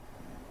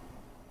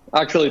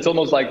 Actually, it's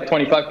almost like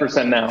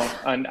 25% now,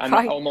 and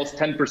right. Almost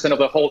 10% of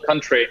the whole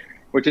country,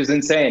 which is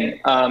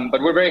insane. But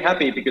we're very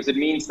happy because it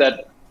means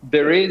that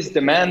there is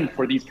demand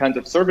for these kinds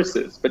of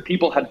services, but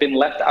people had been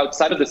left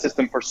outside of the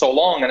system for so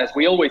long. And as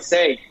we always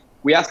say,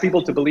 we ask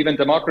people to believe in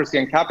democracy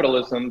and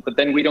capitalism, but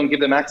then we don't give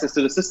them access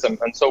to the system.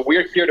 And so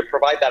we're here to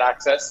provide that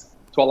access,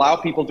 to allow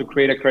people to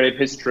create a credit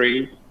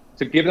history,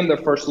 to give them their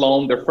first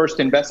loan, their first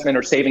investment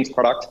or savings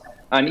product,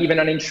 and even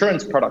an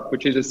insurance product,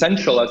 which is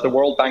essential, as the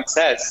World Bank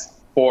says,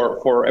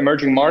 for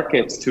emerging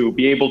markets to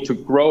be able to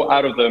grow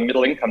out of the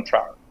middle income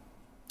trap.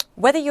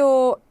 Whether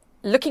you're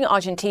looking at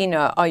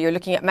Argentina or you're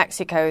looking at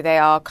Mexico, they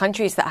are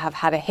countries that have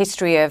had a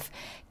history of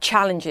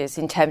challenges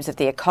in terms of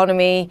the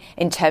economy,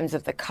 in terms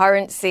of the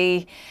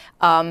currency.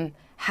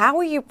 How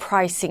are you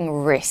pricing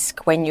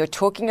risk when you're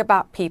talking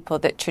about people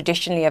that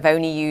traditionally have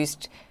only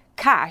used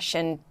cash?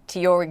 And to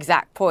your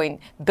exact point,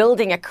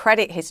 building a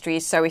credit history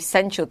is so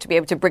essential to be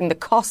able to bring the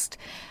cost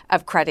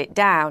of credit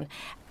down.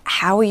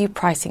 How are you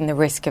pricing the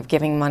risk of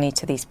giving money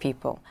to these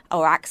people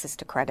or access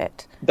to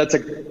credit? That's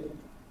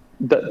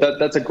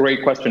a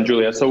great question,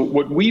 Julia. So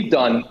what we've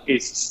done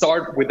is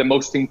start with the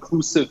most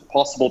inclusive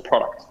possible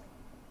product.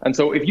 And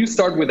so if you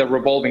start with a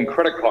revolving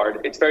credit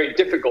card, it's very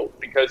difficult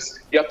because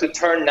you have to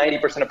turn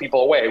 90% of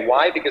people away.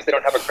 Why? Because they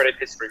don't have a credit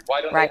history.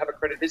 Why don't they have a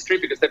credit history?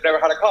 Because they've never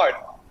had a card.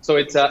 So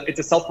it's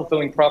a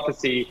self-fulfilling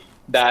prophecy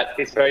that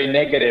is very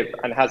negative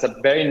and has a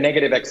very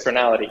negative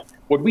externality.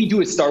 What we do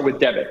is start with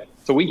debit.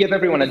 So we give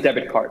everyone a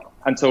debit card.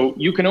 And so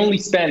you can only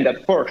spend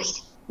at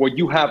first what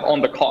you have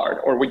on the card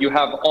or what you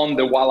have on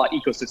the Walla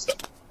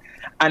ecosystem.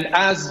 And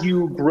as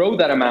you grow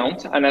that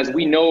amount, and as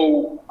we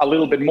know a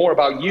little bit more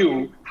about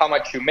you, how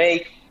much you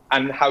make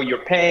and how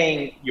you're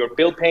paying, your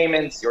bill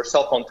payments, your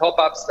cell phone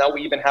top-ups, now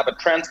we even have a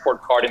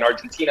transport card in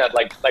Argentina,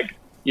 like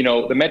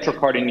the Metro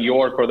card in New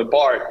York or the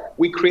BART.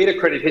 We create a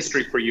credit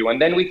history for you,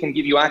 and then we can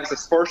give you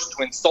access first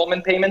to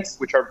installment payments,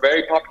 which are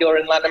very popular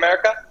in Latin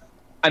America,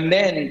 and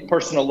then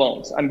personal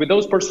loans. And with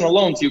those personal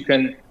loans, you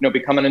can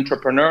become an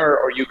entrepreneur,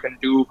 or you can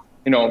do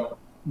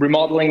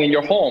remodeling in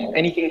your home.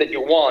 Anything that you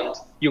want,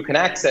 you can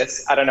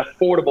access at an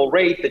affordable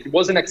rate that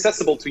wasn't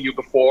accessible to you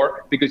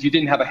before because you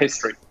didn't have a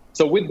history.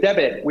 So with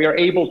debit, we are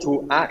able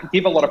to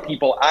give a lot of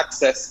people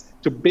access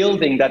to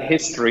building that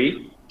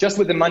history just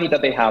with the money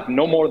that they have,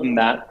 no more than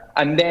that,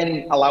 and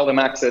then allow them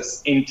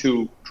access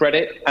into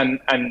credit and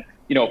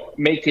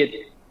make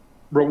it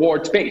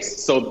rewards-based.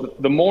 So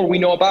the more we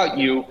know about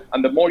you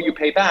and the more you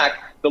pay back,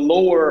 the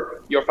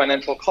lower your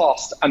financial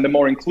cost and the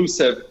more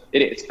inclusive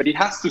it is. But it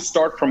has to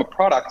start from a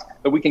product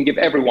that we can give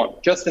everyone.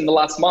 Just in the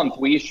last month,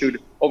 we issued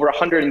over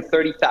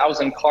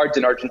 130,000 cards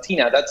in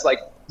Argentina. That's like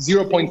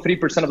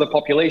 0.3% of the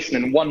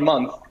population in 1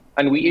 month.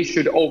 And we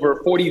issued over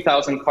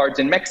 40,000 cards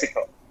in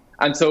Mexico.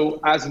 And so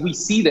as we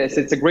see this,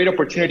 it's a great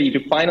opportunity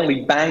to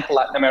finally bank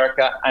Latin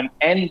America and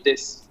end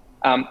this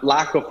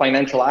lack of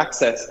financial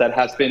access that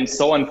has been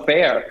so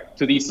unfair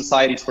to these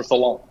societies for so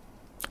long.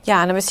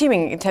 Yeah, and I'm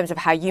assuming in terms of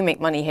how you make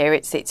money here,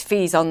 it's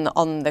fees on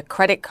the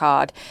credit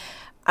card.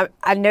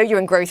 I know you're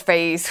in growth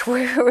phase.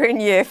 We're in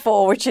year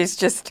 4, which is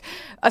just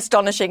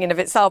astonishing in of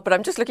itself. But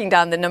I'm just looking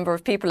down the number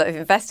of people that have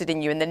invested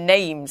in you and the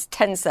names: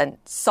 Tencent,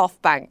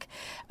 SoftBank,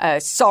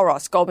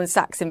 Soros, Goldman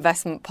Sachs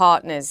Investment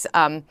Partners,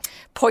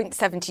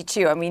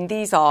 Point72. I mean,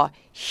 these are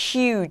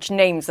huge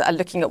names that are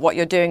looking at what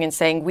you're doing and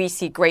saying, we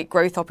see great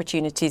growth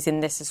opportunities in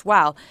this as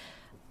well.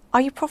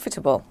 Are you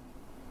profitable?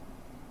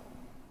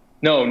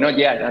 No, not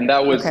yet. And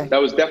that was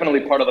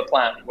definitely part of the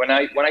plan. When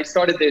I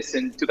started this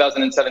in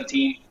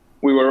 2017,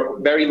 we were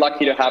very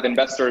lucky to have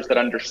investors that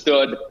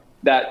understood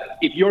that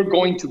if you're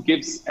going to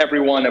give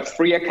everyone a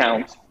free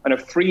account and a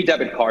free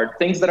debit card,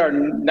 things that are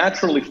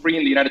naturally free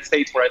in the United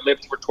States where I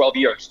lived for 12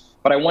 years,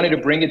 but I wanted to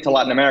bring it to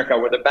Latin America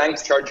where the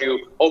banks charge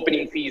you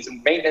opening fees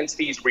and maintenance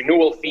fees,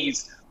 renewal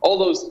fees, all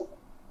those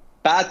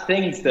bad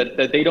things that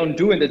they don't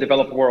do in the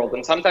developed world.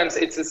 And sometimes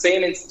it's the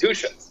same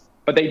institutions,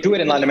 but they do it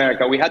in Latin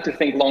America. We had to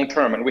think long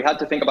term and we had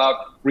to think about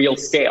real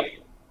scale.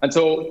 And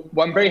so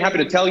I'm very happy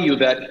to tell you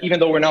that even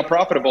though we're not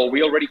profitable,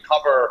 we already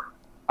cover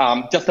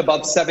just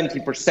about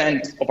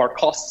 70% of our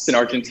costs in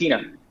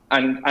Argentina.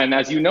 And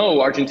as you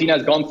know, Argentina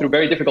has gone through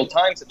very difficult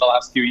times in the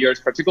last few years,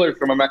 particularly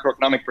from a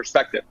macroeconomic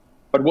perspective.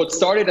 But what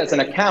started as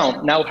an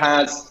account now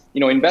has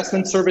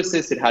investment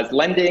services, it has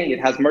lending, it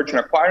has merchant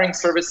acquiring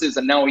services,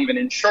 and now even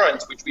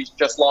insurance, which we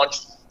just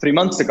launched 3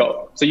 months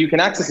ago. So you can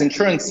access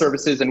insurance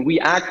services, and we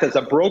act as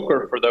a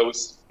broker for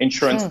those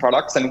insurance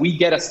products, and we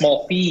get a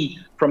small fee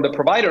from the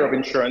provider of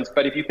insurance.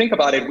 But if you think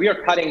about it, we are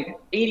cutting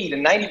 80 to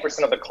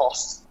 90% of the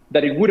costs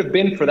that it would have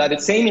been for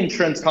that same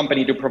insurance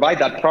company to provide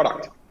that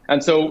product.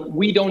 And so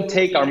we don't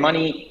take our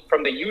money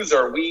from the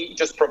user. We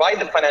just provide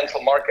the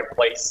financial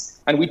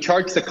marketplace, and we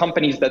charge the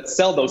companies that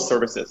sell those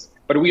services.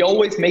 But we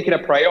always make it a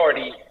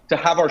priority to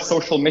have our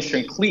social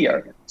mission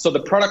clear. So the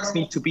products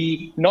need to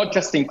be not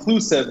just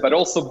inclusive, but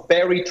also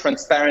very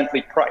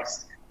transparently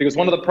priced. Because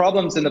one of the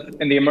problems in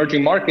the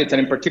emerging markets, and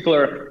in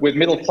particular with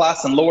middle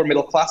class and lower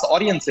middle class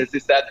audiences,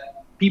 is that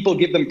people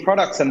give them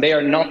products and they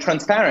are not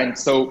transparent.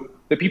 So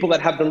the people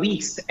that have the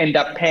least end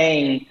up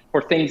paying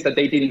for things that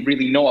they didn't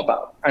really know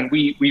about. And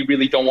we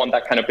really don't want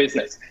that kind of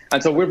business.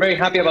 And so we're very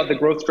happy about the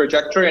growth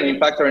trajectory. And in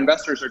fact, our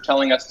investors are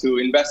telling us to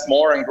invest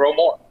more and grow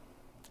more.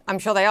 I'm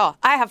sure they are.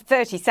 I have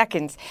 30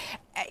 seconds.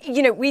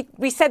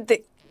 We said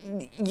that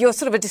you're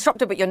sort of a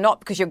disruptor, but you're not,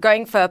 because you're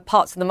going for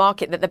parts of the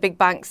market that the big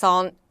banks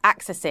aren't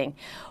accessing.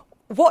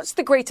 What's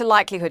the greater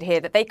likelihood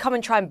here, that they come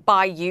and try and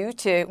buy you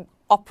to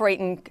operate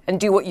and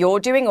do what you're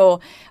doing,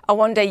 or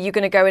one day you're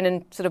going to go in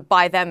and sort of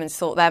buy them and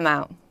sort them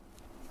out?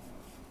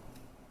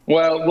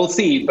 Well, we'll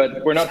see,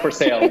 but we're not for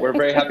sale. We're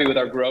very happy with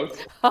our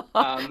growth. We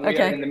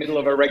are in the middle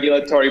of a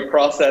regulatory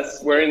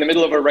process. We're in the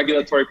middle of a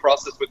regulatory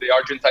process with the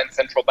Argentine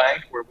Central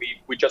Bank, where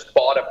we just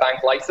bought a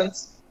bank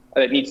license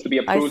that needs to be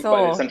approved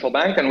by the central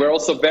bank. And we're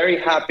also very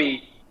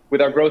happy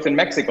with our growth in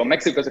Mexico.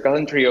 Mexico is a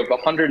country of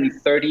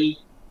 130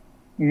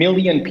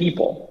 million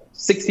people,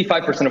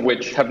 65% of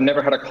which have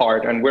never had a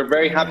card. And we're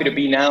very happy to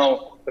be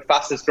now the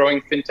fastest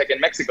growing fintech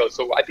in Mexico.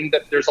 So I think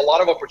that there's a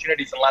lot of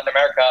opportunities in Latin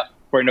America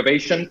for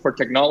innovation, for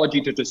technology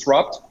to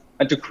disrupt,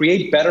 and to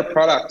create better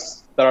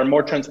products that are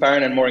more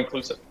transparent and more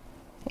inclusive.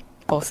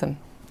 Awesome.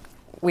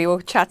 We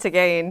will chat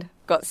again.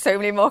 Got so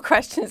many more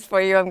questions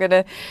for you. I'm going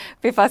to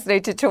be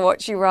fascinated to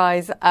watch you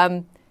rise.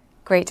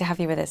 Great to have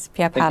you with us.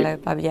 Pier Paolo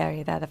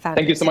Barbieri, there, the founder.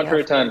 Thank you so much for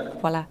your time.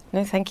 Voila.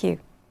 No, thank you.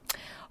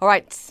 All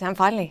right, and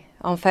finally,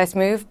 on First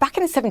Move, back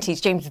in the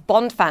 70s, James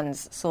Bond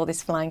fans saw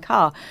this flying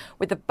car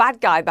with the bad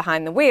guy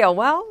behind the wheel.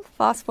 Well,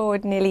 fast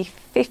forward nearly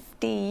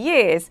 50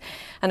 years,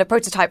 and a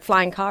prototype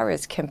flying car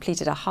has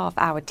completed a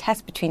half-hour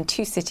test between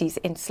two cities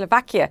in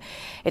Slovakia.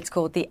 It's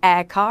called the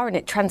Air Car, and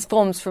it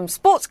transforms from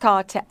sports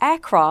car to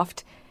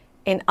aircraft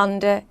in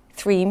under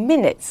 3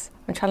 minutes.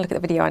 I'm trying to look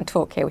at the video and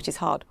talk here, which is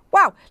hard.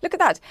 Wow, look at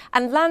that.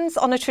 And lands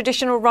on a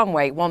traditional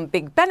runway. One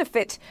big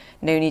benefit,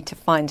 no need to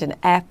find an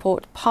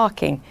airport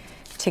parking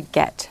to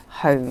get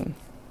home.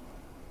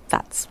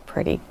 That's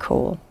pretty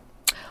cool.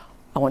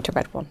 I want a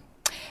red one.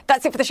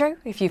 That's it for the show.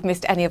 If you've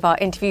missed any of our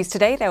interviews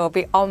today, they will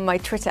be on my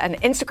Twitter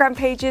and Instagram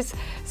pages.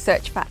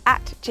 Search for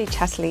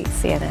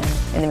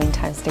 @JChatterleyCNN. In the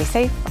meantime, stay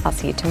safe. I'll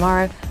see you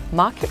tomorrow.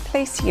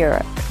 Marketplace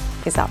Europe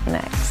is up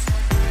next.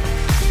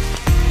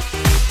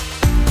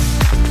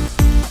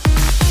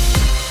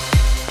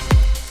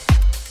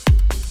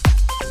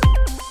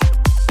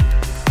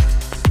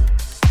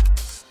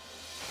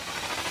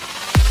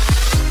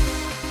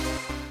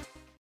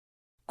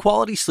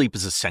 Quality sleep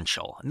is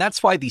essential, and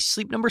that's why the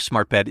Sleep Number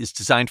Smart Bed is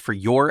designed for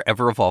your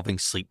ever-evolving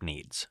sleep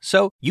needs.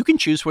 So you can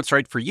choose what's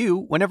right for you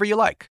whenever you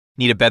like.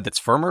 Need a bed that's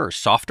firmer or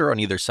softer on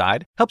either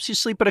side? Helps you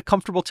sleep at a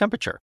comfortable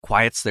temperature.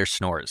 Quiets their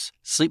snores.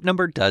 Sleep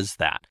Number does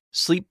that.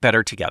 Sleep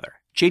better together.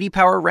 J.D.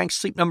 Power ranks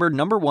Sleep Number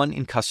 #1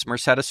 in customer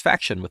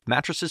satisfaction with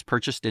mattresses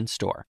purchased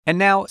in-store. And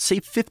now,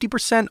 save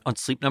 50% on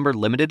Sleep Number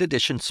limited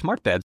edition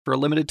smart beds for a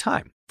limited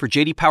time. For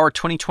J.D. Power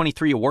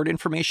 2023 award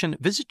information,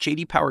 visit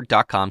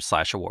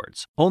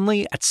jdpower.com/awards.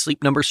 Only at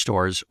Sleep Number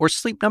stores or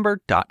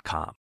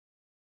sleepnumber.com.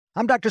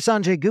 I'm Dr.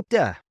 Sanjay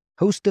Gupta,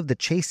 host of the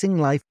Chasing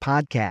Life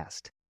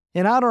podcast.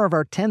 In honor of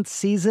our 10th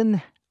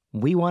season,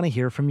 we want to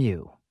hear from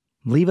you.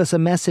 Leave us a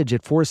message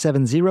at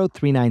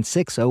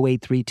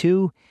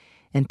 470-396-0832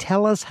 and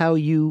tell us how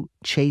you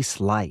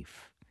chase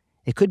life.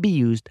 It could be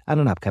used on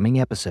an upcoming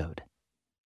episode.